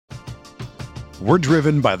We're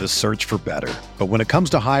driven by the search for better. But when it comes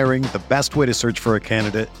to hiring, the best way to search for a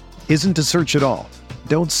candidate isn't to search at all.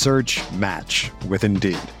 Don't search, match with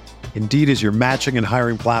Indeed. Indeed is your matching and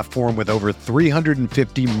hiring platform with over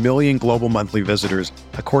 350 million global monthly visitors,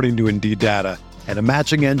 according to Indeed data, and a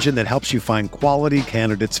matching engine that helps you find quality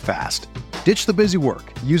candidates fast. Ditch the busy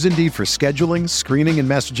work. Use Indeed for scheduling, screening, and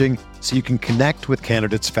messaging so you can connect with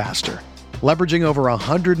candidates faster. Leveraging over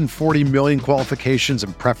 140 million qualifications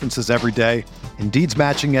and preferences every day, Indeed's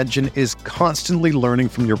matching engine is constantly learning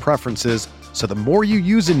from your preferences, so the more you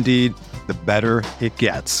use Indeed, the better it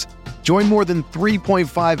gets. Join more than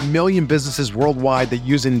 3.5 million businesses worldwide that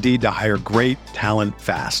use Indeed to hire great talent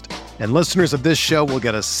fast. And listeners of this show will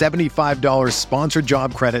get a $75 sponsored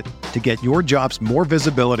job credit to get your jobs more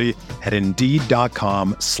visibility at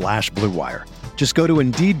Indeed.com/Blue Wire. Just go to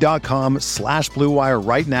Indeed.com/Blue Wire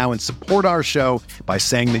right now and support our show by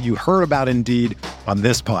saying that you heard about Indeed on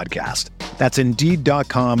this podcast. That's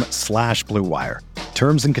Indeed.com/Blue Wire.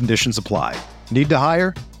 Terms and conditions apply. Need to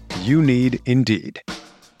hire? You need Indeed.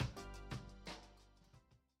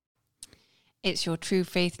 It's your True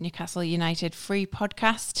Faith Newcastle United free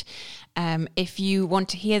podcast. If you want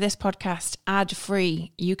to hear this podcast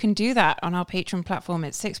ad-free, you can do that on our Patreon platform.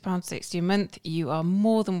 It's £6.60 a month. You are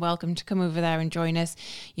more than welcome to come over there and join us.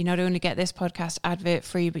 You not only get this podcast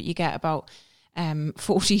advert-free, but you get about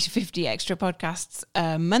 40 to 50 extra podcasts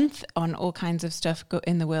a month on all kinds of stuff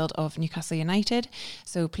in the world of Newcastle United.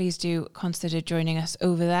 So please do consider joining us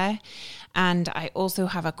over there. And I also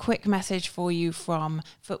have a quick message for you from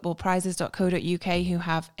footballprizes.co.uk, who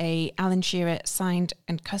have a Alan Shearer signed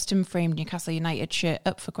and custom framed Newcastle United shirt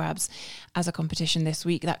up for grabs as a competition this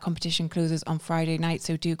week. That competition closes on Friday night,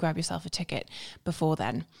 so do grab yourself a ticket before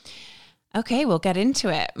then. Okay, we'll get into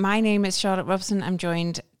it. My name is Charlotte Robson. I'm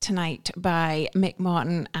joined tonight by Mick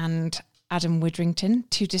Martin and Adam Widrington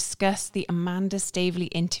to discuss the Amanda Staveley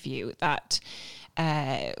interview that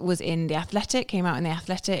was in The Athletic, came out in The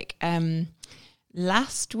Athletic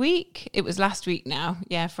last week. It was last week now.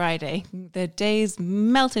 Yeah, Friday. The days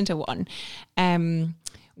melt into one.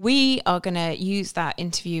 We are going to use that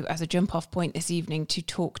interview as a jump-off point this evening to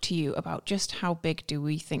talk to you about just how big do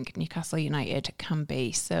we think Newcastle United can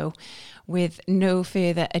be. So with no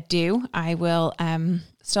further ado, I will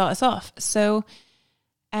start us off. So,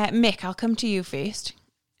 Mick, I'll come to you first.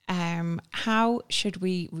 How should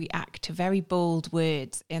we react to very bold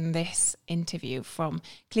words in this interview from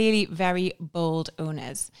clearly very bold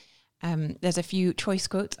owners? There's a few choice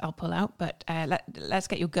quotes I'll pull out, but let's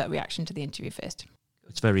get your gut reaction to the interview first.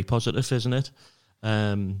 It's very positive, isn't it?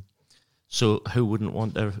 So who wouldn't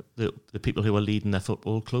want the people who are leading their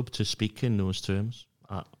football club to speak in those terms?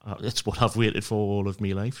 It's what I've waited for all of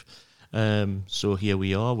my life. So here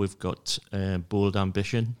we are. We've got bold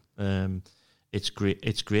ambition. It's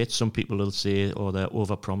great. Some people will say, "Oh, they're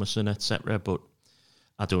over-promising, etc." But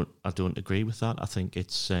I don't agree with that. I think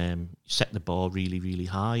it's set the bar really, really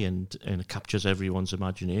high, and it captures everyone's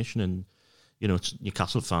imagination. And you know, it's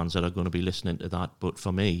Newcastle fans that are going to be listening to that. But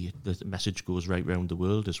for me, the message goes right round the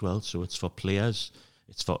world as well. So it's for players,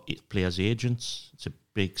 it's for players' agents. It's a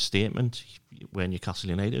big statement. We're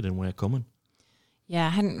Newcastle United and we're coming. Yeah, I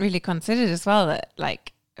hadn't really considered as well that,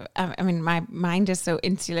 like, I mean, my mind is so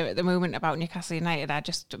insular at the moment about Newcastle United. I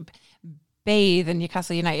just bathe in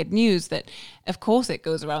Newcastle United news that, of course, it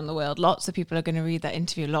goes around the world. Lots of people are going to read that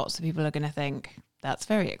interview. Lots of people are going to think, that's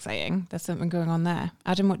very exciting. There's something going on there.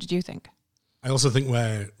 Adam, what did you think? I also think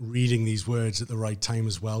we're reading these words at the right time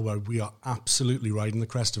as well, where we are absolutely riding the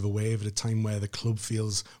crest of a wave at a time where the club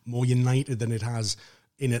feels more united than it has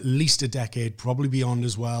in at least a decade, probably beyond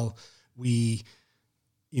as well. The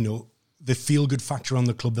feel-good factor on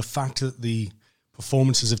the club, the fact that the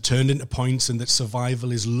performances have turned into points and that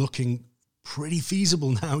survival is looking pretty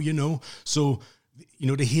feasible now, So,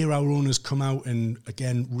 to hear our owners come out and,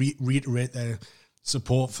 again, reiterate their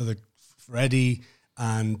support for Eddie,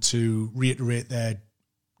 and to reiterate their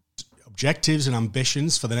objectives and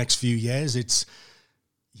ambitions for the next few years,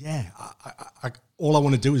 all I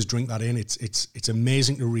want to do is drink that in. It's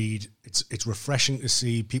amazing to read. It's refreshing to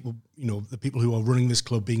see people, the people who are running this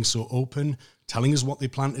club being so open, telling us what they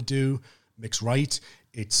plan to do. Mick's right.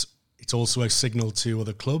 It's also a signal to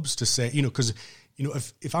other clubs to say, because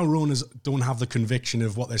if our owners don't have the conviction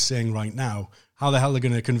of what they're saying right now, how the hell are they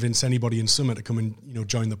going to convince anybody in summer to come and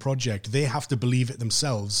join the project? They have to believe it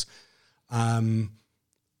themselves.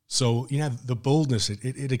 So the boldness,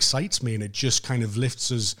 it excites me, and it just kind of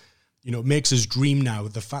lifts us. It makes us dream now.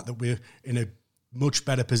 The fact that we're in a much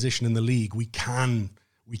better position in the league, we can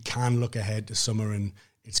look ahead to summer, and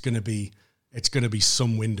it's going to be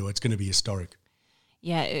some window. It's going to be historic.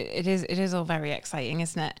 Yeah, it is all very exciting,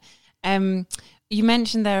 isn't it? You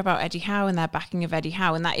mentioned there about Eddie Howe and their backing of Eddie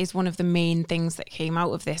Howe, and that is one of the main things that came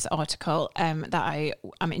out of this article that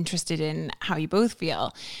I'm interested in how you both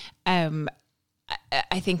feel.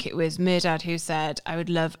 I think it was Murdad who said, I would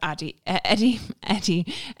love Eddie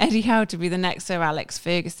Howe to be the next Sir Alex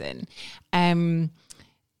Ferguson.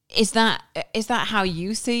 Is that how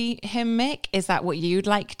you see him, Mick? Is that what you'd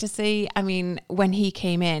like to see? I mean, when he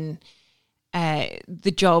came in,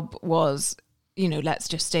 the job was, let's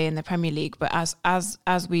just stay in the Premier League. But as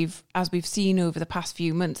we've seen over the past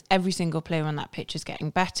few months, every single player on that pitch is getting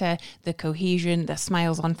better. The cohesion, the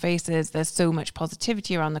smiles on faces, there's so much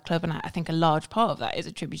positivity around the club, and I think a large part of that is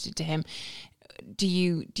attributed to him. Do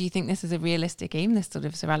you think this is a realistic aim, this sort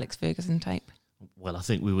of Sir Alex Ferguson type? Well, I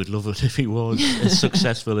think we would love it if he was as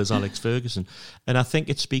successful as Alex Ferguson. And I think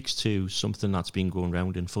it speaks to something that's been going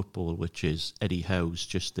around in football, which is Eddie Howe's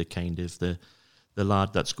just the kind of the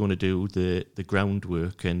lad that's going to do the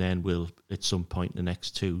groundwork, and then will at some point in the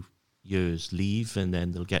next 2 years leave, and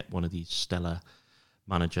then they'll get one of these stellar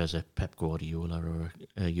managers, a Pep Guardiola or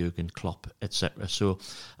a Jurgen Klopp, etc. So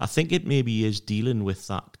I think it maybe is dealing with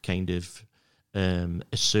that kind of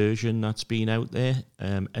assertion that's been out there,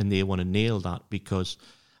 and they want to nail that, because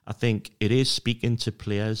I think it is speaking to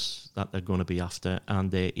players that they're going to be after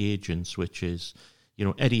and their agents, which is,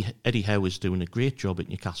 Eddie Howe is doing a great job at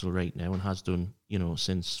Newcastle right now, and has done,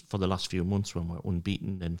 since for the last few months when we're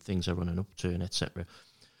unbeaten and things are running upturn, etc.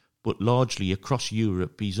 But largely across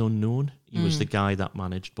Europe, he's unknown. He was the guy that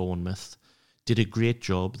managed Bournemouth, did a great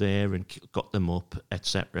job there and got them up,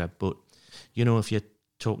 etc. But, if you're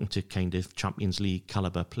talking to kind of Champions League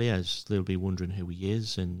caliber players, they'll be wondering who he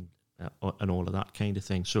is and all of that kind of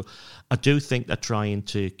thing. So I do think they're trying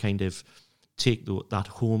to kind of take that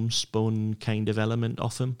homespun kind of element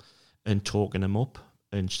off him and talking him up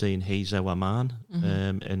and saying he's our man,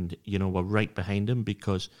 and we're right behind him,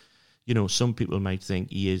 because some people might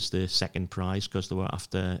think he is the second prize because they were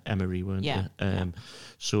after Emery, weren't they?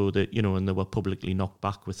 So that and they were publicly knocked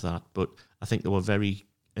back with that, but I think they were very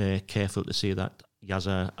careful to say that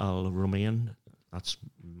Yasser Al-Rumayyan, that's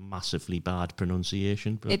massively bad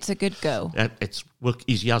pronunciation, but it's a good go.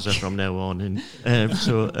 He's Yasser from now on, and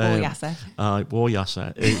War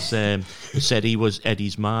Yasser is said he was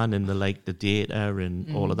Eddie's man, and they liked the data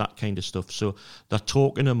and all of that kind of stuff. So they're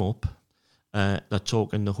talking him up, they're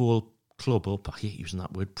talking the whole club up. I hate using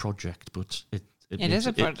that word project, but it is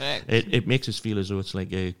a project. It makes us feel as though it's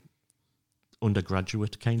like a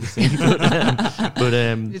undergraduate kind of thing, but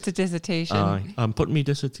it's a dissertation. I'm putting my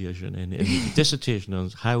dissertation in. Dissertation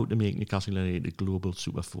on how to make Newcastle United a global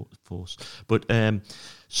super force. But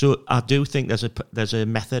so I do think there's a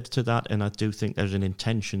method to that, and I do think there's an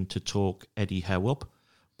intention to talk Eddie Howe up.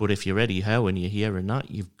 But if you're Eddie Howe and you're hearing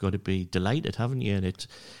that, you've got to be delighted, haven't you? And it's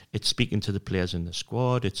speaking to the players in the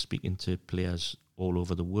squad, it's speaking to players all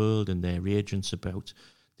over the world and their agents about,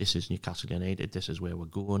 this is Newcastle United, this is where we're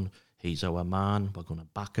going. He's our man. We're going to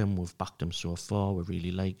back him. We've backed him so far. We really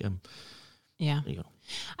like him. Yeah.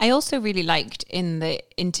 I also really liked in the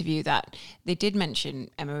interview that they did mention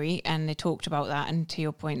Emery, and they talked about that. And to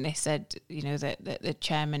your point, they said, that the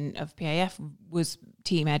chairman of PAF was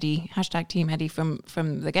Team Eddie, #Team Eddie from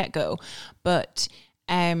the get-go. But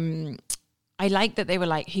I like that they were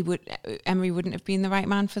like, Emery wouldn't have been the right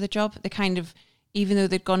man for the job. They kind of, even though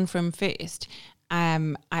they'd gone from first,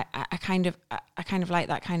 I kind of like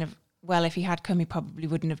that kind of, well, if he had come, he probably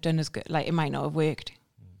wouldn't have done as good. Like, it might not have worked.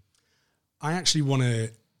 I actually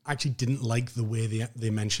didn't like the way they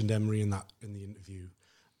mentioned Emery in the interview.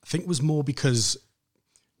 I think it was more because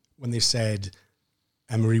when they said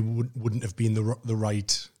Emery wouldn't have been the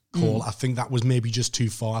right call, I think that was maybe just too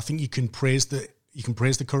far. I think you can praise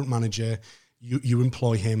the current manager, you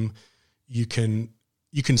employ him, you can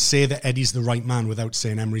say that Eddie's the right man without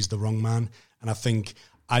saying Emery's the wrong man. And I think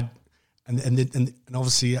and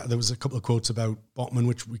obviously there was a couple of quotes about Botman,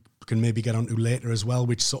 which we can maybe get onto later as well,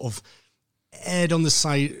 which sort of erred on the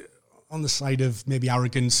side of maybe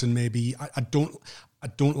arrogance, and maybe I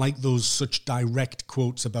don't like those such direct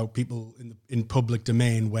quotes about people in public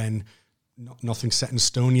domain when nothing's set in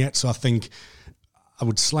stone yet. So I think I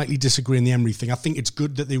would slightly disagree in the Emery thing. I think it's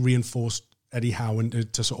good that they reinforced Eddie Howe,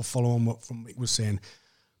 and to sort of follow on what Mick was saying.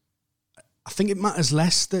 I think it matters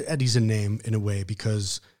less that Eddie's a name in a way,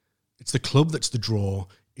 because it's the club that's the draw.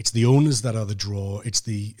 It's the owners that are the draw. It's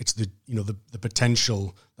the the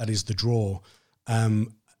potential that is the draw. And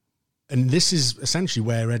this is essentially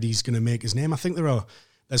where Eddie's going to make his name. I think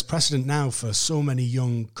there's precedent now for so many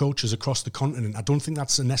young coaches across the continent. I don't think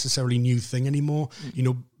that's a necessarily new thing anymore.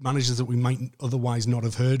 Managers that we might otherwise not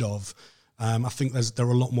have heard of. I think they're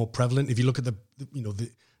a lot more prevalent. If you look at the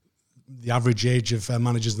the average age of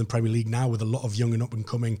managers in the Premier League now, with a lot of young and up and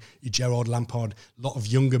coming, Gerrard, Lampard, a lot of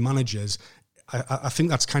younger managers. I think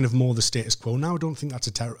that's kind of more the status quo now. I don't think that's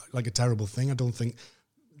a terrible thing. I don't think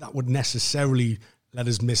that would necessarily let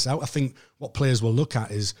us miss out. I think what players will look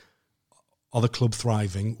at is, are the club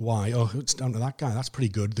thriving? Why? Oh, it's down to that guy. That's pretty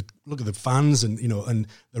good. Look at the fans, and and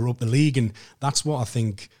they're up the league, and that's what I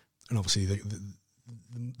think. And obviously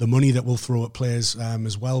the money that we'll throw at players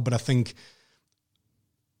as well. But I think,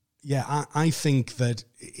 I think that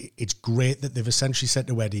it's great that they've essentially said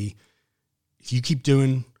to Eddie, if you keep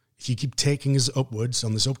taking us upwards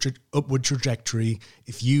on this upward trajectory,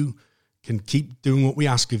 if you can keep doing what we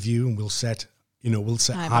ask of you, and we'll set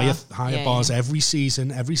higher bars every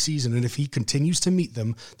season. And if he continues to meet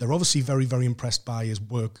them, they're obviously very, very impressed by his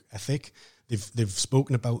work ethic. They've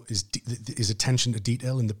spoken about his attention to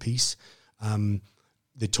detail in the piece.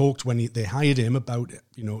 They talked when they hired him about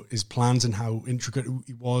his plans and how intricate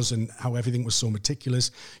he was and how everything was so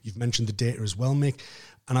meticulous. You've mentioned the data as well, Mick.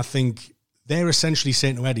 And I think they're essentially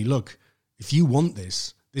saying to Eddie, look, if you want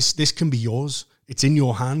this can be yours. It's in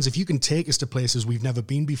your hands. If you can take us to places we've never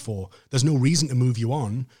been before, there's no reason to move you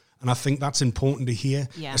on. And I think that's important to hear,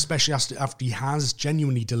 especially after he has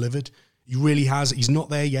genuinely delivered. He really has. He's not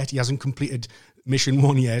there yet. He hasn't completed mission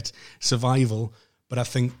 1 yet, survival. But I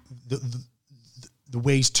think the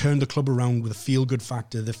way he's turned the club around with a feel-good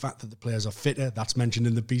factor, the fact that the players are fitter, that's mentioned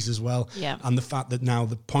in the piece as well, and the fact that now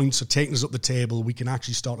the points are taking us up the table, we can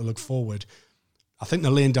actually start to look forward. I think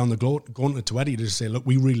they're laying down the gauntlet to Eddie to say, look,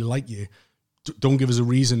 we really like you. Don't give us a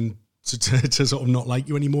reason to sort of not like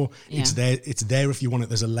you anymore. Yeah. It's there if you want it.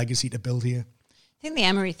 There's a legacy to build here. I think the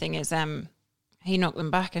Emery thing is he knocked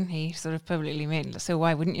them back and he sort of publicly made it. So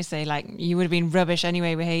why wouldn't you say, like, you would have been rubbish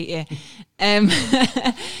anyway, we hate you.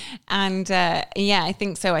 I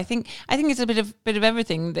think so. I think it's a bit of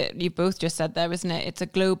everything that you both just said there, isn't it? It's a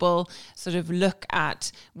global sort of look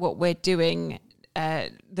at what we're doing,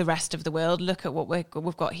 the rest of the world, look at what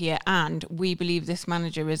we've got here, and we believe this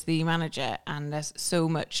manager is the manager, and there's so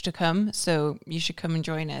much to come. So you should come and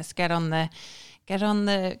join us. Get in the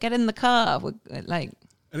car, like.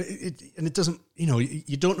 And it doesn't,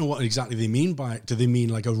 you don't know what exactly they mean by it. Do they mean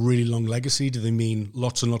like a really long legacy? Do they mean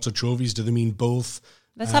lots and lots of trophies? Do they mean both?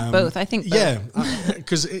 Let's have both. I think both. Yeah,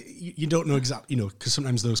 because you don't know exactly, because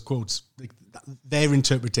sometimes those quotes, their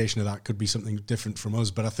interpretation of that could be something different from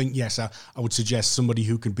us. But I think, yes, I would suggest somebody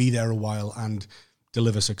who can be there a while and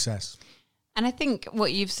deliver success. And I think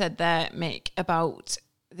what you've said there, Mick, about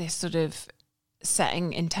this sort of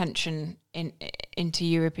setting intention into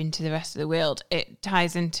Europe, into the rest of the world, it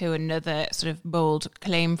ties into another sort of bold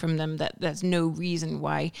claim from them that there's no reason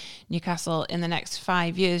why Newcastle in the next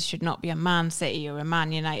 5 years should not be a Man City or a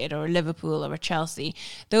Man United or a Liverpool or a Chelsea.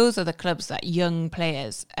 Those are the clubs that young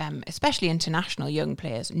players, especially international young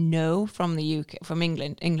players, know from the UK, from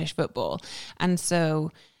England, English football. And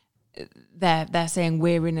so they're saying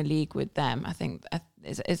we're in a league with them. I think,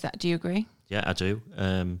 is that, do you agree? Yeah, I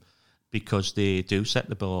do. Because they do set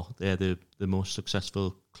the bar. They're the most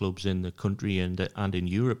successful clubs in the country and in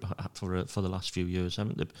Europe for the last few years,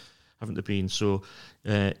 haven't they been? So,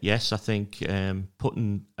 yes, I think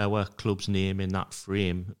putting our club's name in that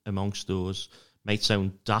frame amongst those might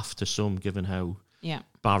sound daft to some, given how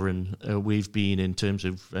barren we've been in terms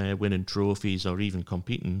of winning trophies or even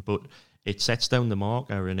competing. But it sets down the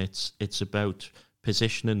marker, and it's about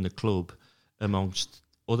positioning the club amongst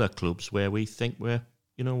other clubs where we think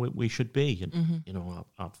we should be. And,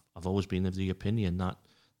 I've always been of the opinion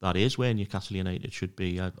that is where Newcastle United should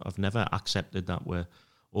be. I've never accepted that we're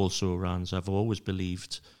also Rans. I've always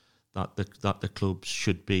believed that the clubs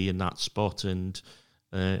should be in that spot. And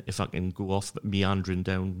if I can go off meandering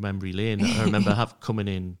down memory lane, I remember coming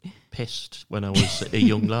in pissed when I was a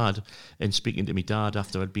young lad and speaking to my dad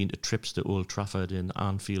after I'd been to trips to Old Trafford and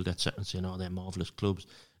Anfield, etc., and saying, they're marvellous clubs.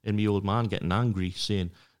 And my old man getting angry,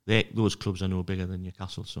 saying, those clubs are no bigger than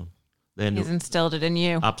Newcastle, son. He's instilled it in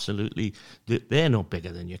you. Absolutely. They're no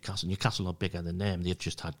bigger than Newcastle. Newcastle are bigger than them. They've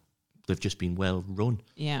just been well run.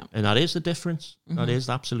 Yeah. And that is the difference. Mm-hmm. That is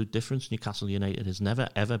the absolute difference. Newcastle United has never,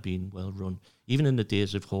 ever been well run. Even in the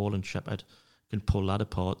days of Hall and Shepherd, can pull that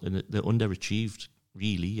apart. And they underachieved,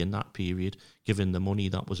 really, in that period, given the money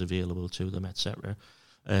that was available to them, etc.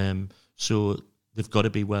 So they've got to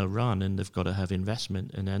be well run, and they've got to have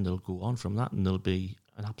investment, and then they'll go on from that, and they'll be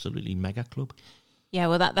an absolutely mega club. Yeah,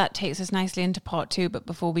 well, that takes us nicely into part 2. But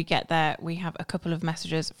before we get there, we have a couple of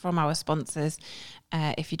messages from our sponsors.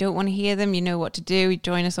 If you don't want to hear them, you know what to do.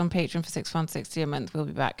 Join us on Patreon for £6.60 a month. We'll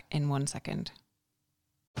be back in 1 second.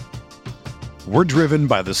 We're driven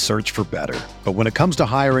by the search for better. But when it comes to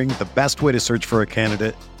hiring, the best way to search for a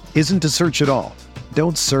candidate isn't to search at all.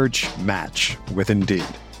 Don't search, match with Indeed.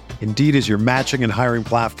 Indeed is your matching and hiring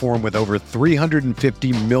platform with over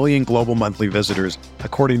 350 million global monthly visitors,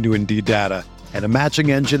 according to Indeed data, and a matching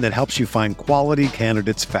engine that helps you find quality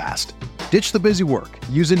candidates fast. Ditch the busy work.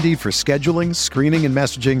 Use Indeed for scheduling, screening, and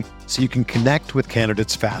messaging so you can connect with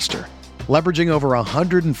candidates faster. Leveraging over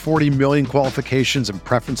 140 million qualifications and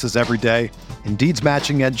preferences every day, Indeed's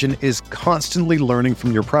matching engine is constantly learning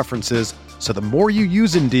from your preferences, so the more you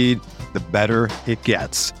use Indeed, the better it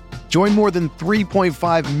gets. Join more than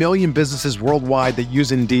 3.5 million businesses worldwide that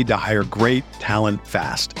use Indeed to hire great talent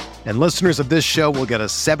fast. And listeners of this show will get a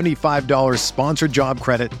 $75 sponsored job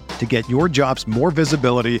credit to get your jobs more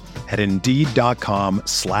visibility at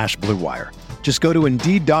Indeed.com/Blue Wire. Just go to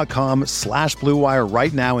Indeed.com/Blue Wire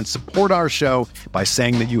right now and support our show by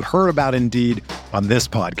saying that you heard about Indeed on this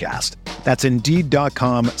podcast. That's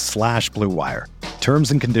Indeed.com/Blue Wire.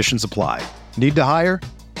 Terms and conditions apply. Need to hire?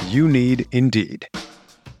 You need Indeed.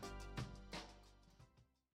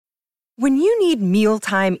 When you need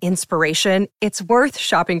mealtime inspiration, it's worth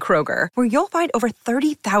shopping Kroger, where you'll find over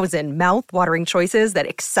 30,000 mouth-watering choices that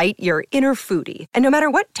excite your inner foodie. And no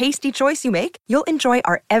matter what tasty choice you make, you'll enjoy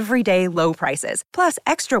our everyday low prices, plus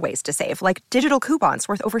extra ways to save, like digital coupons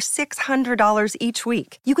worth over $600 each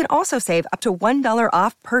week. You can also save up to $1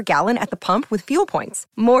 off per gallon at the pump with fuel points.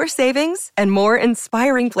 More savings and more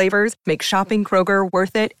inspiring flavors make shopping Kroger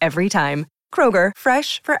worth it every time. Kroger,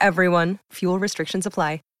 fresh for everyone. Fuel restrictions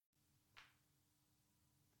apply.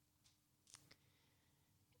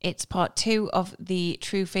 It's part 2 of the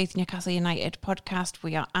True Faith Newcastle United podcast.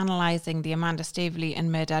 We are analysing the Amanda Staveley and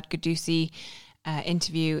Mehrdad Ghodoussi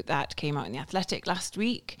interview that came out in The Athletic last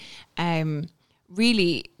week.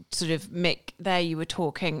 Really sort of, Mick, there you were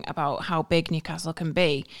talking about how big Newcastle can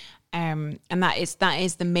be. And that is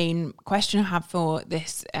the main question I have for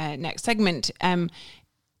this next segment.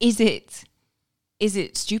 Is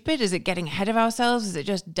it stupid? Is it getting ahead of ourselves? Is it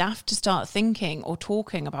just daft to start thinking or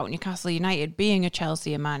talking about Newcastle United being a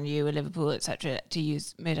Chelsea, a Man U, a Liverpool, etc., to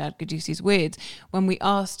use Mehrdad Ghodoussi's words, when we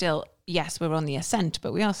are still, yes, we're on the ascent,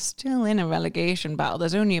 but we are still in a relegation battle.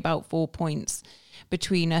 There's only about 4 points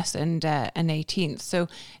between us and 18th. So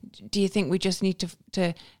do you think we just need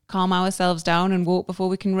to calm ourselves down and walk before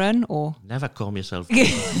we can run? Or never calm yourself down.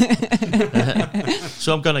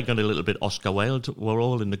 So I'm going a little bit Oscar Wilde. We're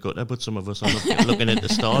all in the gutter, but some of us are looking at the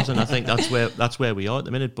stars, and I think that's where we are at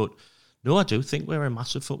the minute. But no, I do think we're a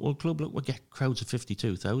massive football club. Look, we get crowds of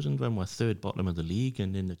 52,000 when we're third bottom of the league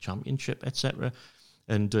and in the Championship, etc.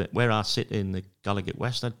 And where I sit in the Gallagher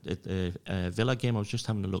West at the Villa game, I was just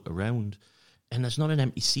having a look around, and there's not an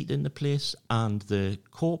empty seat in the place, and the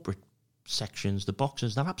corporate sections, the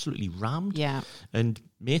boxes, they're absolutely rammed. Yeah. And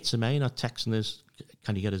mates of mine are texting us,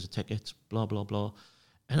 can you get us a ticket? Blah, blah, blah.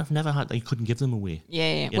 And I've never had, you couldn't give them away.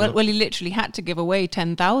 Yeah. Well, he literally had to give away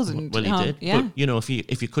 10,000. Well, he did. Yeah. But,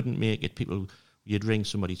 if you couldn't make it, you'd ring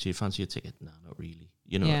somebody to say, fancy a ticket? No, not really.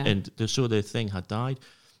 Yeah. And so the thing had died.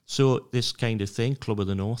 So this kind of thing, Club of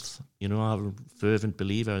the North, I'm a fervent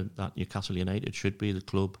believer that Newcastle United should be the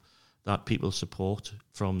club that people support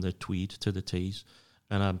from the Tweed to the Tees.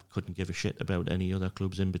 And I couldn't give a shit about any other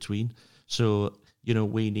clubs in between. So,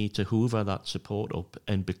 we need to hoover that support up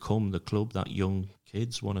and become the club that young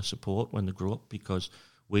kids want to support when they grow up, because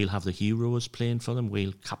we'll have the heroes playing for them.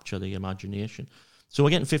 We'll capture the imagination. So we're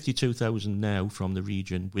getting 52,000 now from the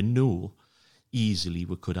region. We know easily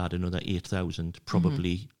we could add another 8,000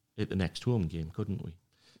 probably at the next home game, couldn't we?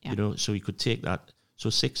 Yeah. So you could take that. So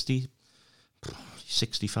 60,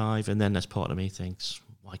 65, and then there's part of me thinks,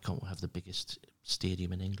 why can't we have the biggest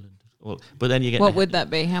stadium in England? Well, but then you get... What would that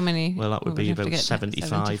be? How many? Well, that would be about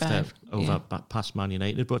 75 over yeah. past Man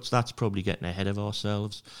United, but that's probably getting ahead of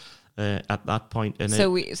ourselves at that point. And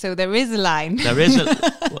so there is a line. There is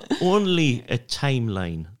only a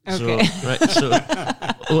timeline. Okay. So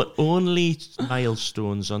only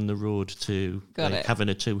milestones on the road to having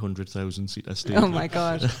a 200,000 seater stadium. Oh my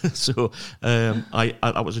God. So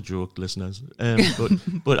that was a joke, listeners.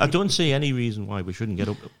 But I don't see any reason why we shouldn't get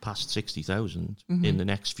up past 60,000 in the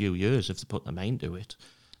next few years if they put their mind to it.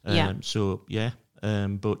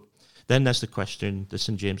 But then there's the question, the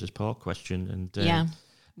St James's Park question, and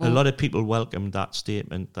a lot of people welcomed that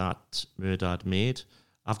statement that Mehrdad made.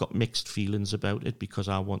 I've got mixed feelings about it, because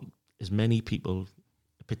I want as many people,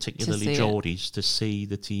 particularly Geordies, to see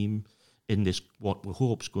the team in this, what we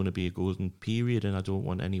hope is going to be a golden period, and I don't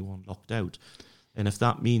want anyone locked out. And if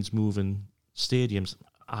that means moving stadiums,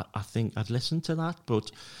 I think I'd listen to that,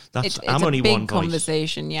 but that's it's I'm only a big one voice.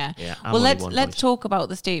 Conversation, yeah. I'm well, only let's talk about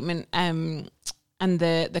the statement and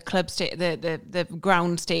the club the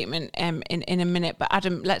ground statement in a minute. But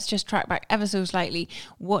Adam, let's just track back ever so slightly.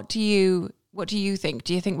 What do you What do you think?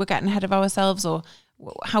 Do you think we're getting ahead of ourselves, or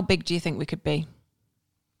how big do you think we could be?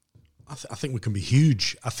 I think we can be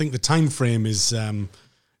huge. I think the time frame is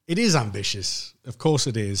it is ambitious. Of course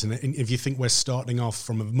it is. And if you think we're starting off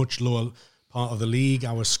from a much lower part of the league,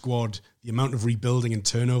 our squad, the amount of rebuilding and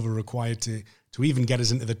turnover required to even get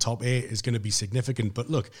us into the top 8 is going to be significant. But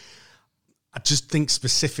look, I just think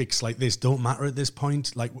specifics like this don't matter at this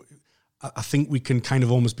point. Like, I think we can kind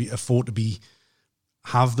of almost afford to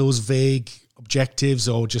have those vague objectives,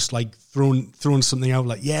 or just like throwing something out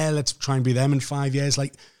like, yeah, let's try and be them in 5 years.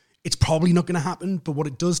 Like, it's probably not going to happen. But what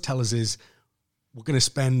it does tell us is we're going to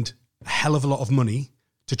spend a hell of a lot of money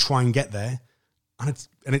to try and get there. And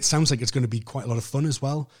it sounds like it's going to be quite a lot of fun as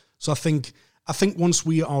well. So I think once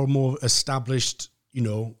we are a more established,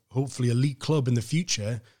 hopefully elite club in the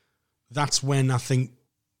future, that's when I think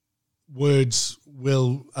words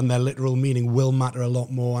will, and their literal meaning will matter a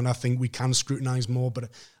lot more. And I think we can scrutinise more.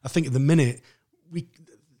 But I think at the minute,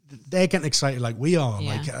 they're getting excited like we are.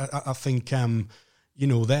 Yeah. Like I think,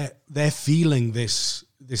 they're feeling this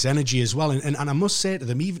energy as well. And I must say to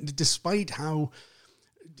them, even despite how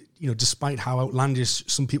outlandish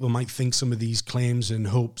some people might think some of these claims and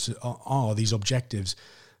hopes are, these objectives,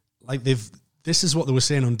 like this is what they were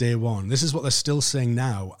saying on day one. This is what they're still saying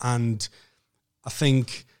now. And I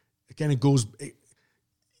think, again,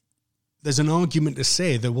 there's an argument to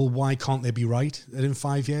say that, well, why can't they be right in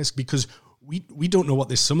 5 years? Because we don't know what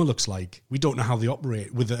this summer looks like. We don't know how they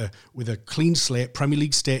operate with a clean slate, Premier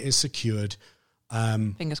League status secured.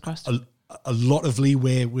 Fingers crossed. A lot of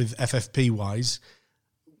leeway with FFP wise.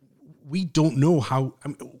 We don't know how.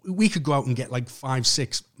 We could go out and get like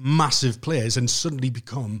 5-6 massive players and suddenly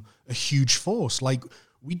become a huge force. Like,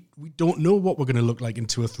 we don't know what we're going to look like in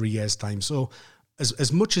 2 or 3 years' time. So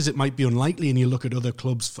as much as it might be unlikely, and you look at other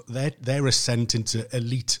clubs, their ascent into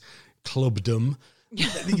elite clubdom,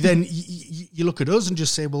 then you look at us and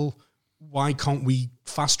just say, well, why can't we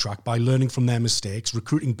fast track by learning from their mistakes,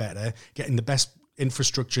 recruiting better, getting the best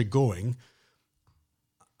infrastructure going,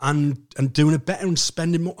 and doing it better and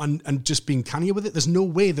spending more and just being cannier with it? There's no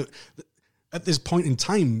way that at this point in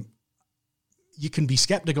time you can be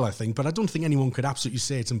skeptical, I think, but I don't think anyone could absolutely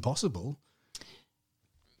say it's impossible.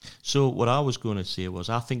 So what I was going to say was,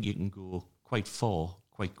 I think you can go quite far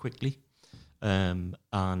quite quickly. And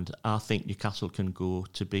I think Newcastle can go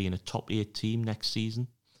to being a top 8 team next season,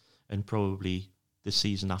 and probably the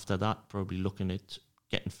season after that, probably looking at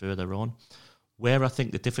getting further on. Where I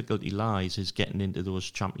think the difficulty lies is getting into those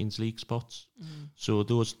Champions League spots. So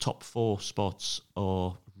those top 4 spots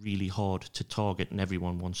are really hard to target, and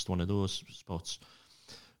everyone wants one of those spots.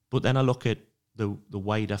 But then I look at the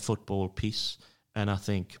wider football piece, and I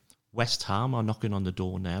think West Ham are knocking on the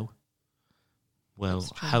door now. Well,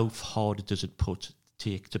 how hard does it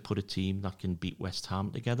take to put a team that can beat West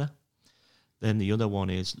Ham together? Then the other one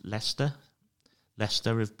is Leicester.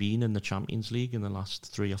 Leicester have been in the Champions League in the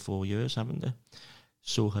last 3 or 4 years, haven't they?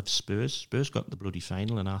 So have Spurs. Spurs got the bloody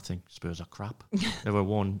final, and I think Spurs are crap. They're a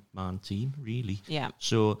one-man team, really. Yeah.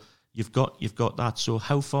 So you've got that. So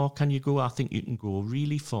how far can you go? I think you can go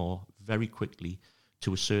really far very quickly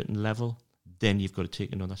to a certain level. Then you've got to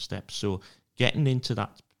take another step. So getting into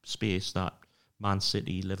that space that Man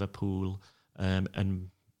City, Liverpool, and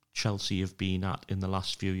Chelsea have been at in the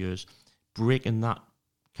last few years, breaking that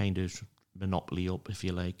kind of monopoly up, if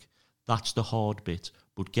you like, that's the hard bit.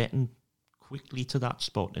 But getting quickly to that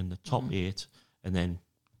spot in the top 8 and then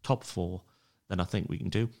top 4, then I think we can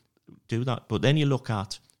do that. But then you look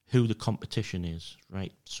at who the competition is,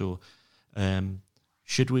 right? So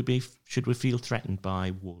should we feel threatened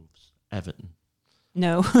by Wolves, Everton?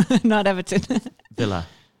 No, not Everton. Villa,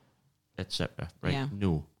 etc. Right? Yeah.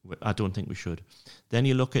 No, I don't think we should. Then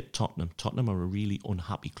you look at Tottenham. Tottenham are a really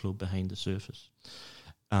unhappy club behind the surface,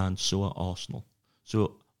 and so are Arsenal.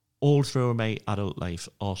 So all through my adult life,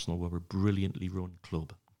 Arsenal were a brilliantly run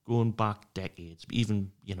club, going back decades.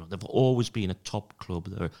 Even, they've always been a top club.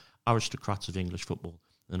 They're aristocrats of English football.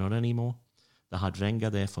 They're not anymore. They had Wenger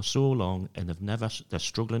there for so long, and they're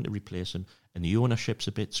struggling to replace him, and the ownership's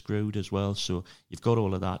a bit screwed as well. So you've got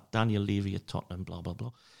all of that. Daniel Levy at Tottenham, blah, blah,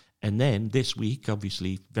 blah. And then this week,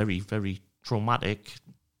 obviously, very, very traumatic,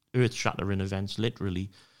 earth-shattering events,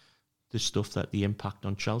 literally, the stuff that the impact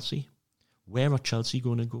on Chelsea. Where are Chelsea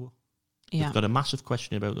going to go? Yeah. They've got a massive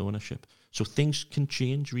question about the ownership. So things can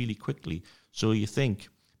change really quickly. So you think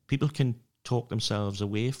people can talk themselves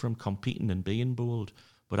away from competing and being bold,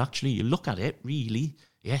 but actually you look at it, really,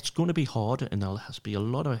 yeah, it's going to be hard, and there has to be a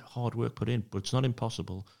lot of hard work put in, but it's not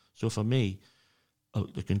impossible. So for me,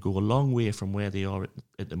 they can go a long way from where they are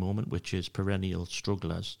at the moment, which is perennial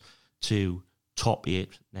strugglers, to top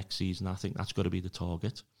 8 next season. I think that's got to be the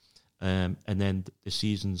target. And then the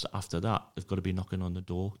seasons after that, they've got to be knocking on the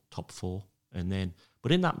door, top 4.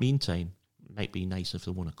 But in that meantime, it might be nice if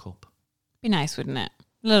they won a cup. Be nice, wouldn't it?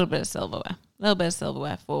 A little bit of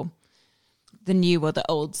silverware for the new or the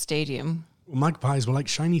old stadium. Well, Magpies were like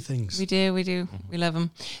shiny things. We do. We love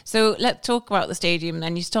them. So let's talk about the stadium.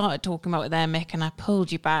 Then you started talking about it there, Mick, and I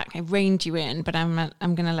pulled you back. I reined you in, but I'm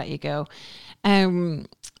going to let you go.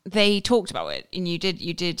 They talked about it, and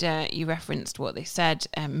you referenced what they said.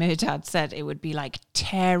 Mehrdad said it would be like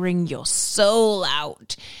tearing your soul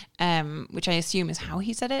out, which I assume is how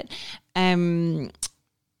he said it.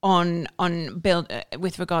 On build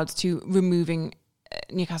with regards to removing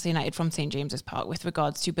Newcastle United from St James's Park, with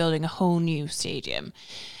regards to building a whole new stadium.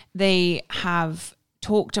 They have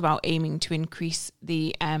talked about aiming to increase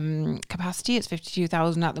the capacity. It's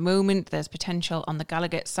 52,000 at the moment. There's potential on the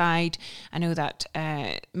Gallowgate side. I know that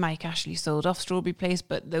Mike Ashley sold off Strawberry Place,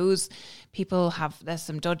 but those people there's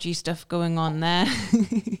some dodgy stuff going on there.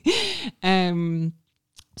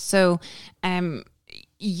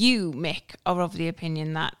 You, Mick, are of the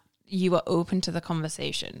opinion that you are open to the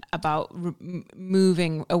conversation about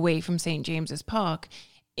moving away from St James's Park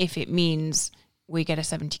if it means we get a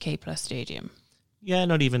 70k plus stadium. Yeah,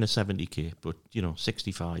 not even a 70k, but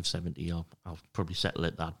 65, 70. I'll probably settle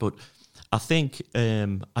at that. But I think,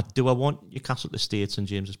 do I want Newcastle to stay at St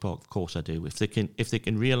James's Park? Of course I do. If they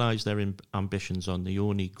can realise their ambitions on the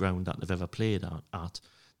only ground that they've ever played at,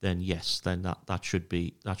 then yes, then that should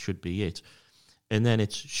be it. And then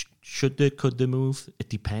it's could they move? It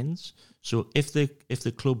depends. So if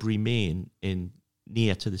the club remain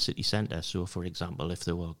near to the city centre, so for example, if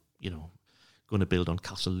they were going to build on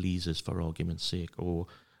Castle Leazes for argument's sake, or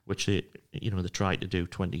which they tried to do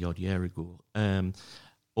 20 odd year ago,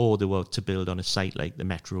 or they were to build on a site like the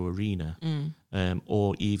Metro Arena,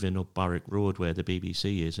 or even up Barrack Road where the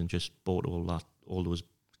BBC is, and just bought all those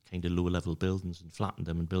kind of low level buildings and flattened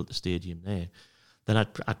them and built the stadium there, then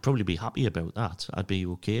I'd probably be happy about that. I'd be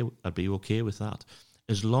okay with that,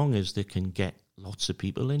 as long as they can get lots of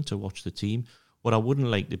people in to watch the team. What I wouldn't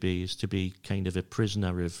like to be is to be kind of a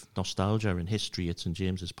prisoner of nostalgia and history at St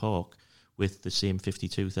James's Park with the same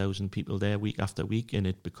 52,000 people there week after week and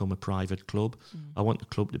it become a private club. I want the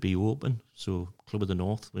club to be open. So Club of the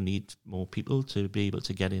North, we need more people to be able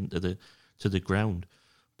to get into the ground.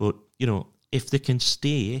 But, if they can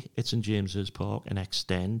stay at St James's Park and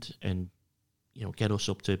extend and get us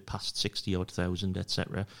up to past 60,000,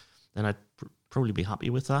 etc., then I'd probably be happy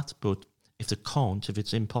with that. But if they can't, if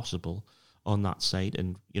it's impossible on that side,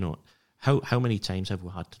 and how many times have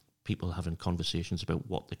we had people having conversations about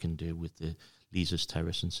what they can do with the Leazes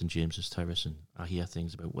Terrace and St James's Terrace, and I hear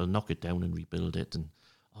things about, well, knock it down and rebuild it, and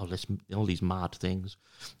all these mad things.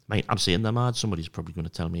 I'm saying they're mad. Somebody's probably going to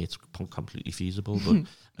tell me it's completely feasible, but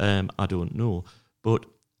I don't know. But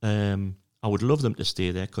I would love them to stay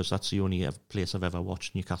there because that's the only place I've ever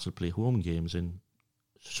watched Newcastle play home games in.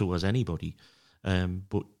 So has anybody.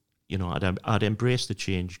 But I'd embrace the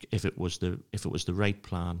change if it was the right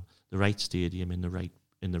plan, the right stadium in the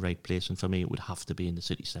right place. And for me, it would have to be in the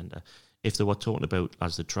city centre. If they were talking about,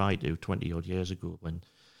 as they tried to 20 odd years ago, when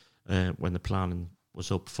the plan was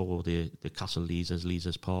up for the Castle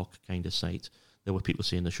Leazes Park kind of site, there were people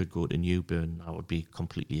saying they should go to Newburn. I would be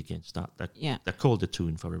completely against that. They're called the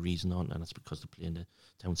Toon for a reason, aren't they? And that's because they play in the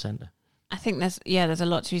town centre. I think there's a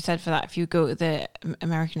lot to be said for that. If you go to the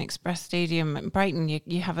American Express Stadium in Brighton,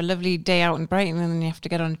 you have a lovely day out in Brighton, and then you have to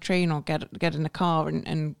get on a train or get in a car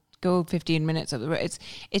and go 15 minutes up the road.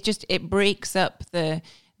 It breaks up the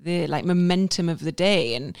like momentum of the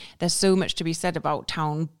day, and there's so much to be said about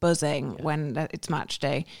town buzzing when it's match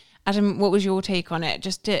day. Adam, what was your take on it?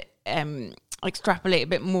 Just to extrapolate a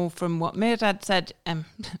bit more from what Mehrdad said,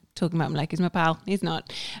 talking about him like he's my pal, he's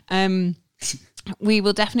not. We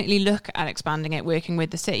will definitely look at expanding it, working with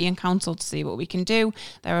the city and council to see what we can do.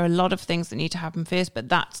 There are a lot of things that need to happen first, but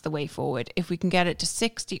that's the way forward. If we can get it to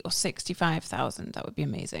 60 or 65,000, that would be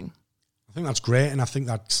amazing. I think that's great, and I think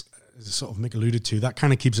that's, as sort of Mick alluded to, that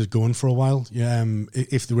kind of keeps us going for a while.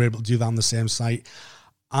 If they were able to do that on the same site,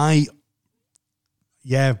 you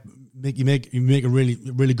make a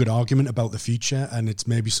really good argument about the future, and it's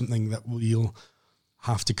maybe something that we'll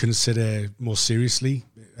have to consider more seriously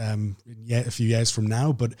a few years from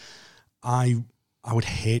now. But I would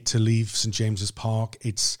hate to leave St James's Park.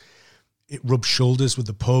 It rubs shoulders with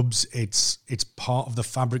the pubs. It's part of the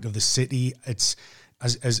fabric of the city. It's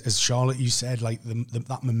as Charlotte, you said, like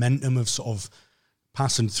that momentum of sort of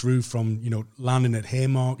passing through from landing at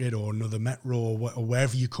Haymarket or another metro or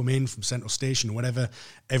wherever you come in from Central Station or whatever.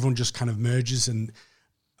 Everyone just kind of merges, and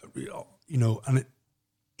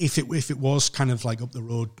if it was kind of like up the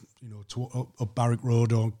road, up Barrack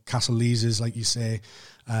Road or Castle Leazes, like you say,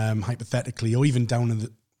 hypothetically, or even down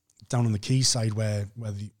on the quayside where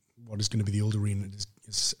what is going to be the old arena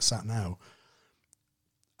is sat now,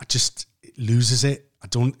 it loses it.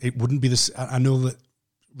 It wouldn't be this. I know that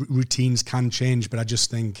routines can change, but I just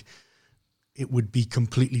think it would be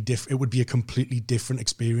completely different. It would be a completely different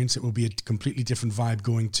experience. It would be a completely different vibe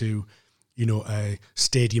going to, a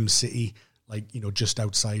Stadium City, like, just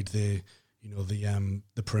outside the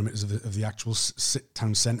perimeters of the actual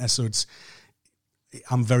town centre. So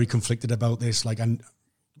I'm very conflicted about this. Like,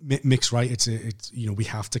 Mick's right. It's we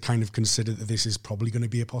have to kind of consider that this is probably going to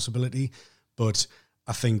be a possibility, but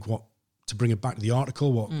I think to bring it back to the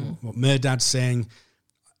article, what Mehrdad's saying,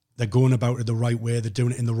 they're going about it the right way. They're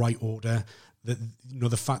doing it in the right order. That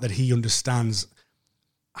the fact that he understands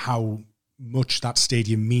how much that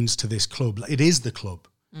stadium means to this club. It is the club.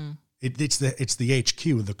 It's the HQ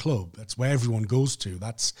of the club. That's where everyone goes to.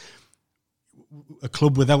 That's a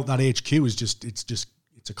club without that HQ is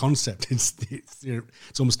it's a concept.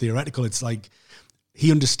 It's almost theoretical. It's like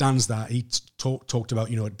he understands that. He talked about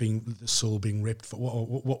it being the soul being ripped. For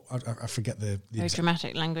what I forget the very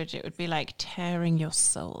dramatic language. It would be like tearing your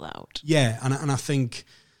soul out. Yeah, and I think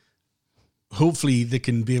hopefully they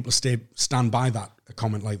can be able to stand by a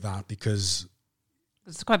comment like that, because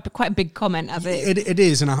it's quite a big comment as it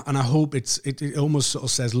is, and I hope it almost sort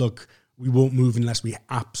of says, look, we won't move unless we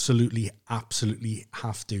absolutely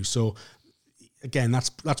have to. So again,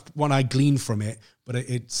 that's what I glean from it, but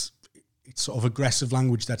it's sort of aggressive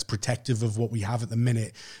language that's protective of what we have at the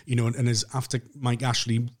minute, and as after Mike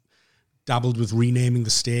Ashley dabbled with renaming the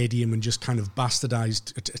stadium and just kind of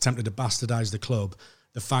attempted to bastardize the club,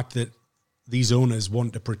 the fact that these owners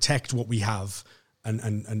want to protect what we have and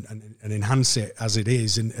enhance it as it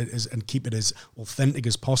is and keep it as authentic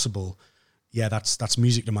as possible, yeah, that's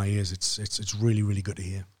music to my ears. It's really, really good to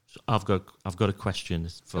hear. So I've got a question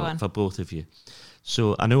for both of you.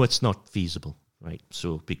 So I know it's not feasible, right?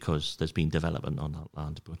 So because there's been development on that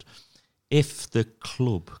land, but if the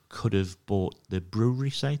club could have bought the brewery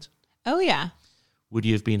site, oh yeah, would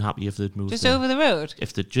you have been happy if they'd moved just there? Over the road?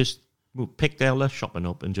 If they just picked all their shopping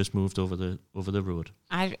up and just moved over the road?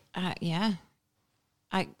 Yeah.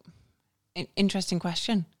 Interesting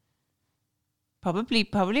question. Probably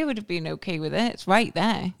would have been okay with it. It's right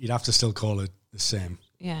there. You'd have to still call it the same.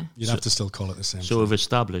 Yeah. You'd have to still call it the same. So we've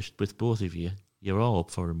established with both of you, you're all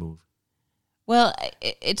up for a move. Well,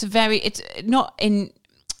 it's not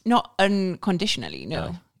unconditionally,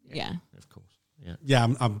 no. Yeah. Of course. Yeah. Yeah,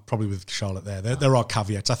 I'm probably with Charlotte there. There are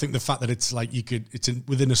caveats. I think the fact that it's like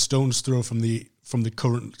within a stone's throw from the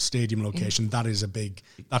current stadium location,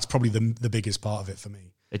 that's probably the biggest part of it for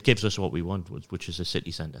me. It gives us what we want, which is a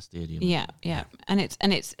city centre stadium. Yeah. And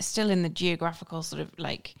it's still in the geographical sort of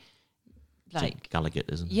like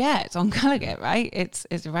Gallowgate, isn't it? Yeah, it's on Gallowgate, right? It's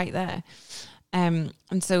right there. And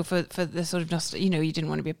so for the sort of you didn't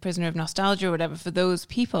want to be a prisoner of nostalgia or whatever, for those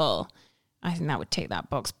people, I think that would tick that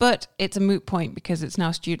box. But it's a moot point because it's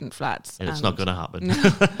now student flats. And it's not going to happen.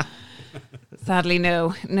 No. Sadly,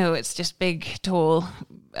 no. It's just big, tall,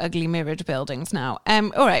 ugly mirrored buildings now.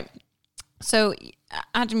 All right. So,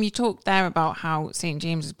 Adam, you talked there about how St.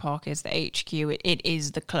 James's Park is the HQ. It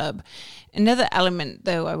is the club. Another element,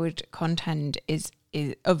 though, I would contend is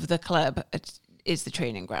of the club is the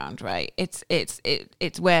training ground, right? It's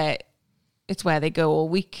where they go all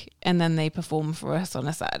week and then they perform for us on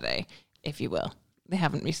a Saturday, if you will.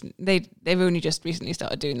 They've only just recently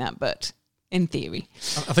started doing that, but in theory,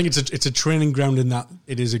 I think it's a training ground in that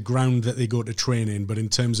it is a ground that they go to train in. But in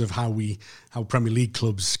terms of how Premier League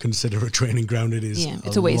clubs consider a training ground,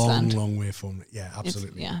 it's a wasteland. long way from it. Yeah,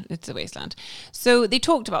 absolutely. It's a wasteland. So they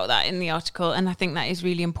talked about that in the article, and I think that is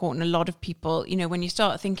really important. A lot of people, when you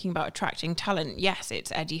start thinking about attracting talent, yes,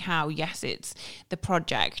 it's Eddie Howe, yes, it's the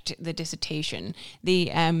project, the dissertation,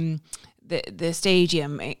 the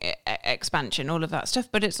stadium expansion, all of that stuff,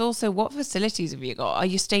 but it's also what facilities have you got? Are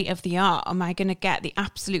you state of the art? Am I going to get the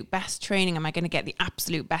absolute best training? Am I going to get the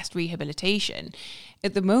absolute best rehabilitation?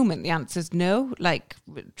 At the moment, the answer is no. Like,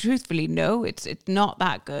 truthfully, no. It's not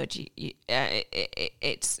that good.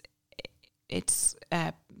 It's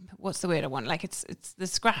what's the word I want? Like, it's the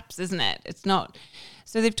scraps, isn't it? It's not.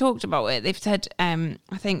 So they've talked about it. They've said, I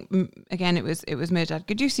think, again, it was Mehrdad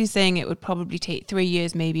Ghodoussi saying it would probably take 3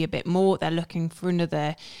 years, maybe a bit more. They're looking for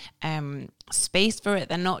another space for it.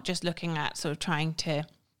 They're not just looking at sort of trying to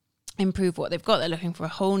improve what they've got. They're looking for a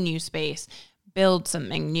whole new space, build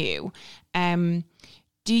something new.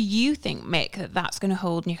 Do you think, Mick, that's going to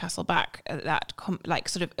hold Newcastle back?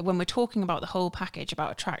 Sort of when we're talking about the whole package,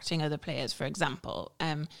 about attracting other players, for example,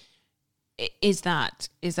 is that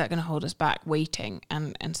going to hold us back waiting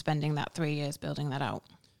and spending that 3 years building that out?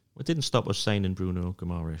 It didn't stop us signing Bruno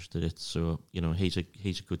Guimaraes, did it? So, he's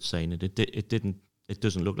a good signing. It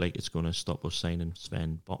doesn't look like it's going to stop us signing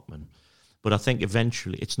Sven Botman. But I think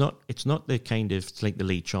eventually it's not the kind of, it's like the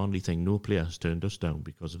Lee Charnley thing. No player has turned us down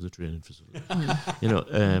because of the training facility.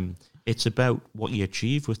 It's about what you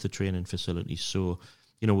achieve with the training facilities. So,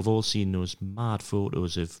 we've all seen those mad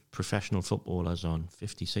photos of professional footballers on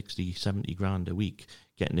 50, 60, 70 grand a week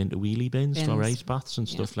getting into wheelie bins for ice baths and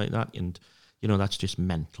stuff like that. And, that's just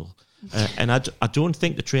mental. And I don't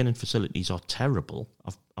think the training facilities are terrible.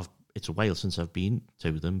 It's a while since I've been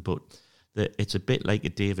to them, but it's a bit like a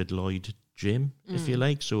David Lloyd gym, if you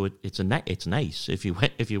like. So it's nice. If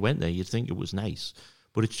you went there, you'd think it was nice,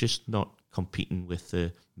 but it's just not competing with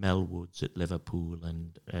the Melwoods at Liverpool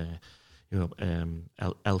and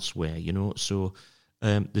elsewhere. So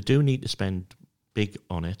they do need to spend big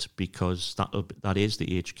on it, because that is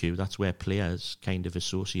the HQ. That's where players kind of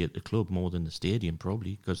associate the club more than the stadium,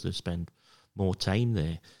 probably, because they spend more time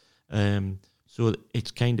there. So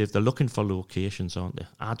it's kind of, they're looking for locations, aren't they?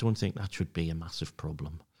 I don't think that should be a massive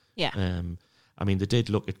problem. Yeah. They did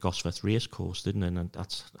look at Gosforth Racecourse, didn't they? And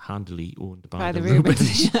that's handily owned by the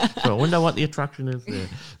Rubens. So I wonder what the attraction is there.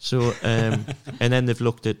 So, and then they've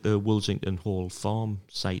looked at the Woolsington Hall Farm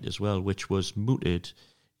site as well, which was mooted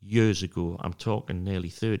years ago. I'm talking nearly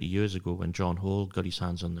 30 years ago, when John Hall got his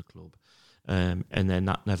hands on the club. And then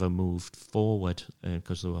that never moved forward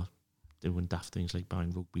because they were doing daft things like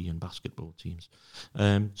buying rugby and basketball teams.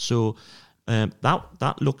 So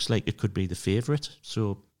that looks like it could be the favourite.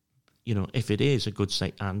 So, if it is a good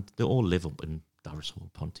site, and they all live up in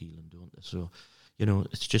Darrishall, Ponteland, don't they? So,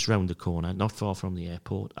 it's just round the corner, not far from the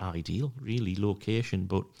airport. Ideal, really, location.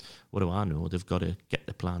 But what do I know? They've got to get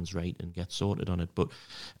the plans right and get sorted on it. But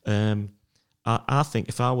I think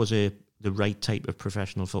if I was the right type of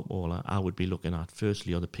professional footballer, I would be looking at,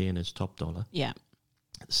 firstly, are they paying us top dollar? Yeah.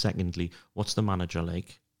 Secondly, what's the manager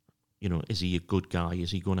like? Is he a good guy?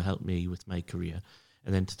 Is he going to help me with my career?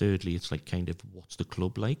 And then thirdly, it's like kind of, what's the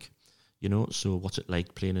club like? So what's it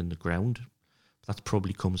like playing in the ground? That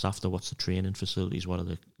probably comes after. What's the training facilities? What are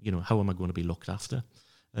the, how am I going to be looked after?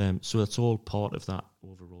 So that's all part of that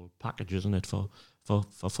overall package, isn't it, for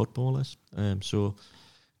footballers? So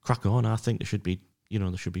crack on. I think they should be,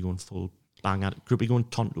 they should be going full bang at it. Could be going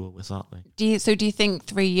Tonto with that. Like. Do you think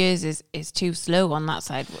 3 years is too slow on that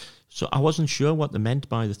side? So I wasn't sure what they meant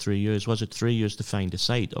by the 3 years. Was it 3 years to find a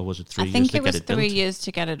site, or was it 3 years to get it built? I think it was 3 years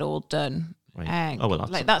to get it all done. Right.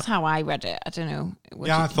 That's how I read it. I don't know.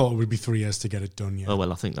 I thought it would be 3 years to get it done. Yeah. Oh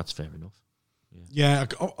well, I think that's fair enough. Yeah,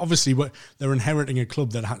 obviously they're inheriting a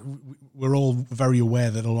club that we're all very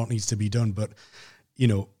aware that a lot needs to be done. But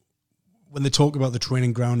when they talk about the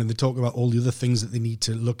training ground and they talk about all the other things that they need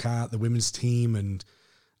to look at, the women's team and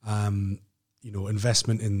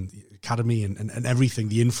investment in the academy and everything,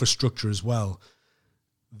 the infrastructure as well,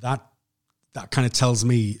 that kind of tells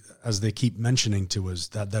me, as they keep mentioning to us,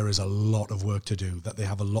 that there is a lot of work to do, that they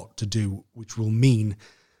have a lot to do, which will mean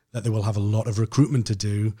that they will have a lot of recruitment to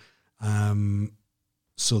do,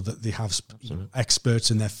 so that they have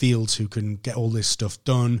experts in their fields who can get all this stuff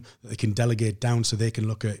done, that they can delegate down so they can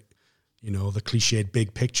look at, the cliched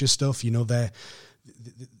big picture stuff. The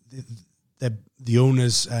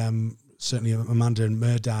owners, certainly Amanda and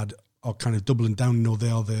Merdad, are kind of doubling down. They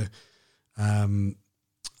are the...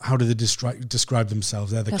 how do they describe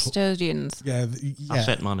themselves? They're the custodians.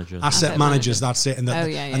 Asset managers. Asset managers, that's it. And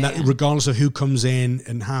that regardless of who comes in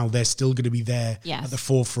and how, they're still going to be there at the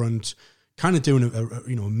forefront, kind of doing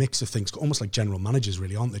a mix of things, almost like general managers,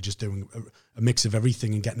 really, aren't they? Just doing a mix of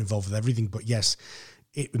everything and getting involved with everything. But yes,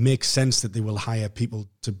 it makes sense that they will hire people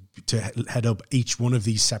to head up each one of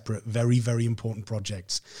these separate, very, very important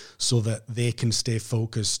projects, so that they can stay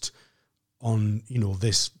focused on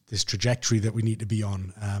this trajectory that we need to be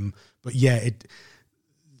on. But yeah,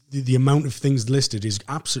 the amount of things listed is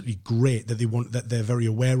absolutely great, that they're very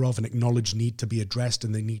aware of and acknowledge need to be addressed,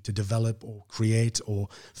 and they need to develop or create or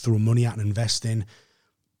throw money at and invest in.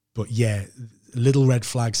 But yeah, little red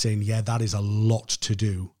flag saying, that is a lot to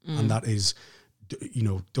do, and that is,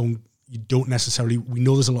 don't necessarily, we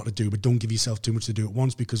know there's a lot to do, but don't give yourself too much to do at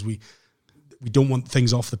once, because we don't want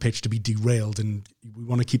things off the pitch to be derailed, and we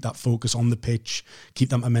want to keep that focus on the pitch, keep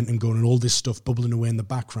that momentum going, and all this stuff bubbling away in the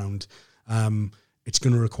background. It's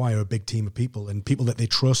going to require a big team of people, and people that they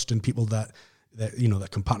trust, and people that they're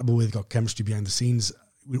compatible with, got chemistry behind the scenes.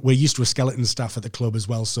 We're used to a skeleton staff at the club as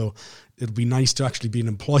well, so it'd be nice to actually be an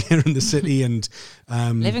employer in the city and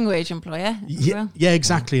living wage employer. Yeah,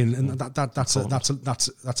 exactly, and that's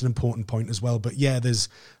an important point as well. But yeah, there's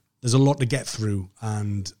a lot to get through,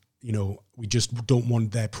 and we just don't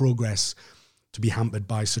want their progress to be hampered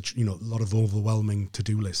by such, a lot of overwhelming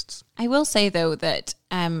to-do lists. I will say, though, that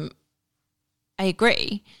I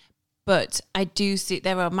agree, but I do see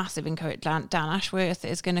there are massive encouragement. Dan Ashworth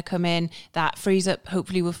is going to come in. That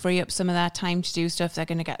hopefully will free up some of their time to do stuff. They're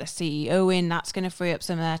going to get the CEO in. That's going to free up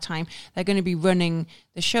some of their time. They're going to be running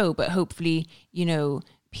the show, but hopefully,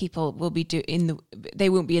 people will be they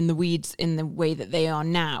won't be in the weeds in the way that they are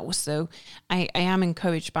now. So I am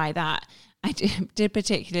encouraged by that. I did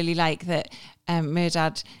particularly like that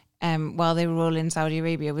Mehrdad, while they were all in Saudi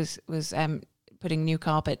Arabia, was putting new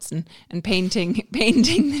carpets and painting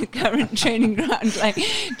the current training ground, like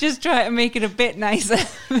just try to make it a bit nicer.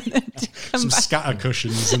 Some scatter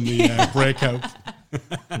cushions in the breakout.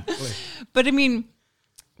 But I mean,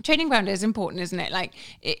 training ground is important, isn't it? Like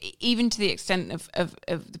even to the extent of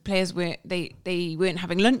the players where they weren't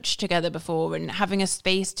having lunch together before, and having a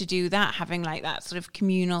space to do that, having like that sort of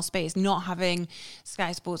communal space, not having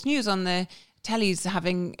Sky Sports News on the tellies,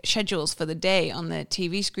 having schedules for the day on the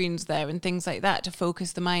TV screens there and things like that to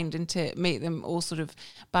focus the mind and to make them all sort of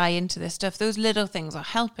buy into this stuff. Those little things are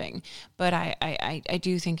helping, but I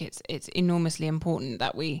do think it's enormously important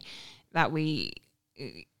that we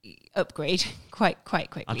upgrade quite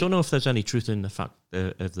quickly. I don't know if there's any truth in the fact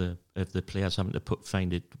of the players having to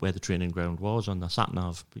find it where the training ground was on the sat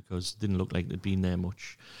nav, because it didn't look like they'd been there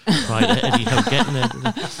much prior to Eddie Howe getting it.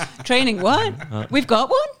 Training what? We've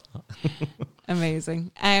got one.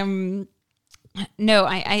 Amazing. No,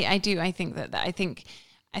 I do. I think that I think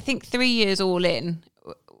 3 years all in,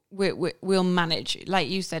 we'll manage. Like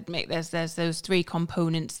you said, Mick, there's those three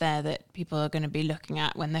components there that people are going to be looking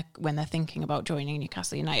at when they're thinking about joining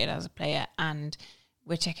Newcastle United as a player, and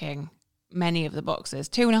we're ticking many of the boxes,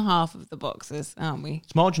 2.5 of the boxes, aren't we?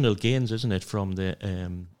 It's marginal gains, isn't it, from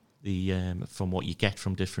from what you get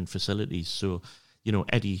from different facilities. So,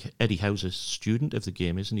 Eddie Howe's a student of the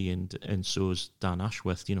game, isn't he? And so is Dan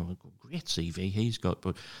Ashworth. Great CV he's got.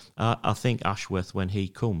 But I think Ashworth, when he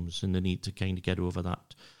comes, and they need to kind of get over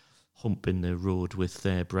that hump in the road with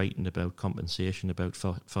Brighton about compensation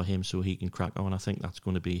for him, so he can crack on. I think that's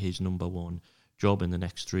going to be his number one job in the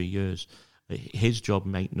next 3 years. His job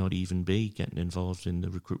might not even be getting involved in the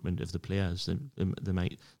recruitment of the players.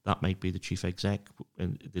 That might be the chief exec,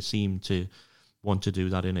 and they seem to want to do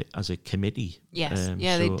that as a committee. Yes,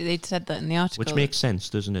 they said that in the article. Which makes sense,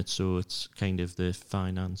 doesn't it? So it's kind of the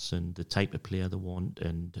finance and the type of player they want,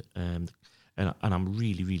 and I'm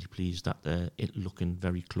really, really pleased that they're looking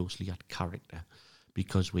very closely at character,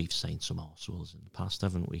 because we've seen some arseholes in the past,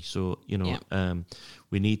 haven't we? So,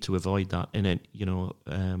 we need to avoid that. And then,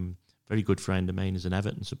 very good friend of mine is an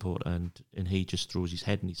Everton supporter, and he just throws his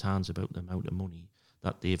head in his hands about the amount of money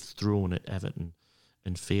that they've thrown at Everton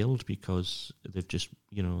and failed, because they've just,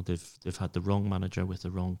 they've had the wrong manager with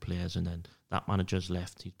the wrong players, and then that manager's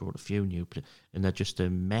left. He's brought a few new players, and they're just a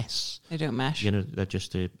mess. They don't mesh. They're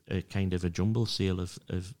just a kind of a jumble sale of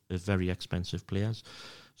very expensive players.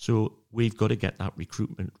 So we've got to get that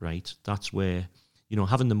recruitment right. That's where,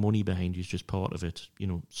 having the money behind you is just part of it.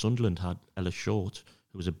 Sunderland had Ellis Short,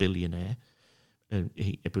 who was a billionaire,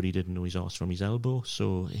 but he didn't know his arse from his elbow,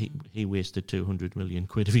 so he wasted 200 million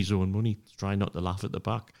quid of his own money, trying not to laugh at the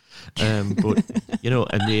back. But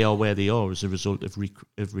and they are where they are as a result of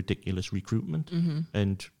ridiculous recruitment,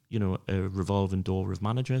 and a revolving door of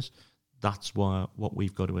managers. That's what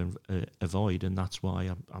we've got to avoid, and that's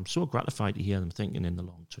why I'm so gratified to hear them thinking in the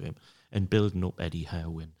long term and building up Eddie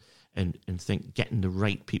Howe and getting the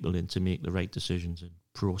right people in to make the right decisions and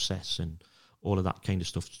process and all of that kind of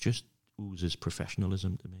stuff. It's just oozes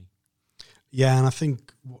professionalism to me. Yeah, and I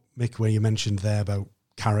think, Mick, where you mentioned there about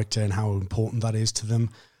character and how important that is to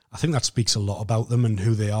them, I think that speaks a lot about them and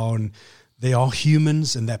who they are. And they are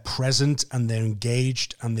humans, and they're present, and they're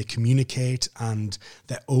engaged, and they communicate, and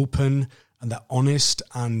they're open, and they're honest,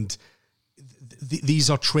 and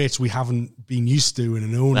these are traits we haven't been used to in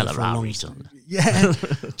an owner for a long time. Yeah,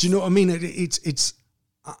 do you know what I mean? It's.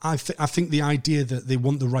 I think the idea that they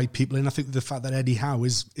want the right people in. I think the fact that Eddie Howe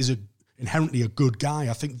is inherently a good guy.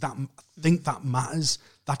 I think that matters.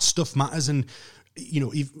 That stuff matters. And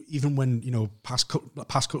even when past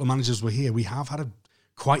couple of managers were here, we have had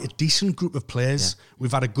quite a decent group of players. Yeah.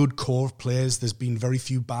 We've had a good core of players. There's been very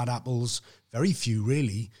few bad apples, very few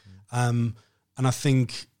really. And I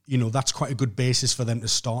think that's quite a good basis for them to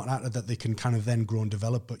start at, that they can kind of then grow and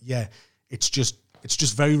develop. But yeah, it's just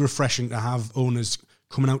very refreshing to have owners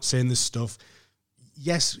coming out saying this stuff.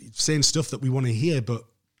 Yes, saying stuff that we want to hear, but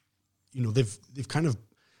they've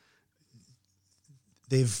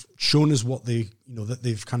shown us what that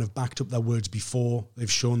they've kind of backed up their words before.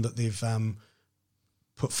 They've shown that they've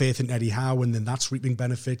put faith in Eddie Howe, and then that's reaping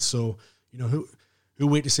benefits. So, you know, who are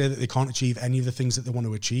we to say that they can't achieve any of the things that they want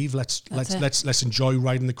to achieve? Let's enjoy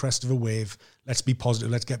riding the crest of a wave. Let's be positive.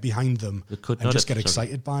 Let's get behind them and just get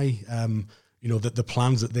excited by you know, the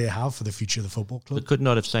plans that they have for the future of the football club. They could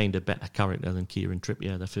not have signed a better character than Kieran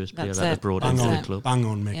Trippier, the first player that they brought into the club. Bang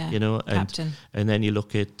on, mate. Yeah. You know, Captain. and then you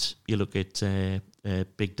look at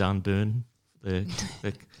Big Dan Burn, the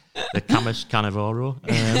Camus Cannavaro.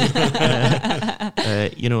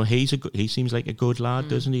 You know, he seems like a good lad,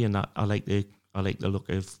 doesn't he? And I like the look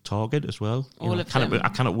of Targett as well. I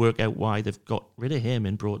cannot work out why they've got rid of him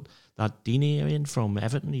and brought that Digne in from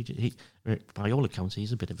Everton. He by all accounts,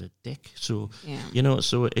 he's a bit of a dick. So, you know,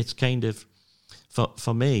 so it's kind of,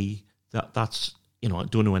 for me, that's, you know, I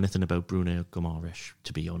don't know anything about Bruno Guimaraes,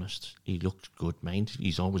 to be honest. He looked good, mind.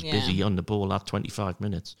 He's always busy on the ball at 25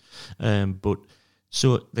 minutes. But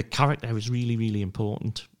so the character is really, really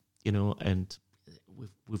important, you know, and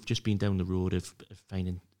we've just been down the road of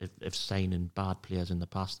signing bad players in the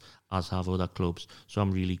past, as have other clubs. So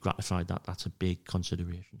I'm really gratified that that's a big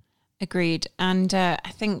consideration. Agreed. And I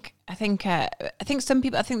think some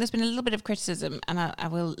people, I think there's been a little bit of criticism, and I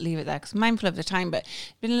will leave it there because I'm mindful of the time, but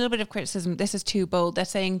been a little bit of criticism. This is too bold. They're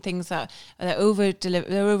saying things that they're over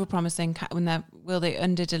promising when will they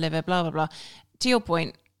under deliver, blah, blah, blah. To your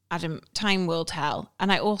point, Adam, time will tell.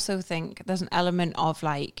 And I also think there's an element of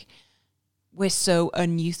like, we're so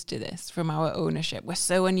unused to this from our ownership. We're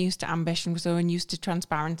so unused to ambition. We're so unused to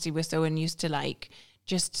transparency. We're so unused to like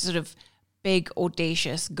just sort of big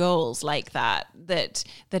audacious goals like that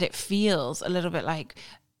it feels a little bit like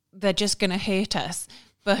they're just going to hurt us.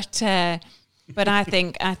 But I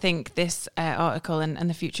think this article and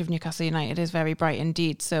the future of Newcastle United is very bright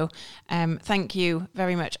indeed. So thank you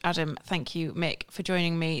very much, Adam. Thank you, Mick, for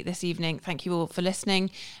joining me this evening. Thank you all for listening.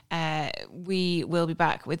 We will be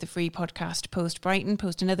back with the free podcast post Brighton,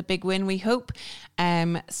 post another big win, we hope.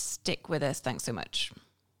 Stick with us. Thanks so much.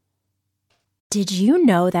 Did you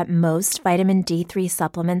know that most vitamin D3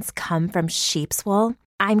 supplements come from sheep's wool?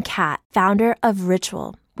 I'm Kat, founder of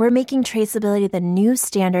Ritual. We're making traceability the new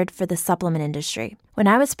standard for the supplement industry. When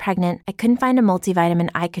I was pregnant, I couldn't find a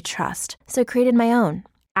multivitamin I could trust, so I created my own.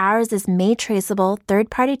 Ours is made traceable,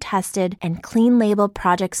 third-party tested, and clean label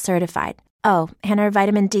project certified. Oh, and our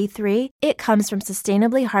vitamin D3? It comes from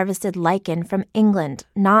sustainably harvested lichen from England,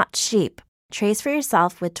 not sheep. Trace for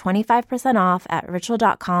yourself with 25% off at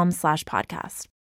ritual.com/podcast.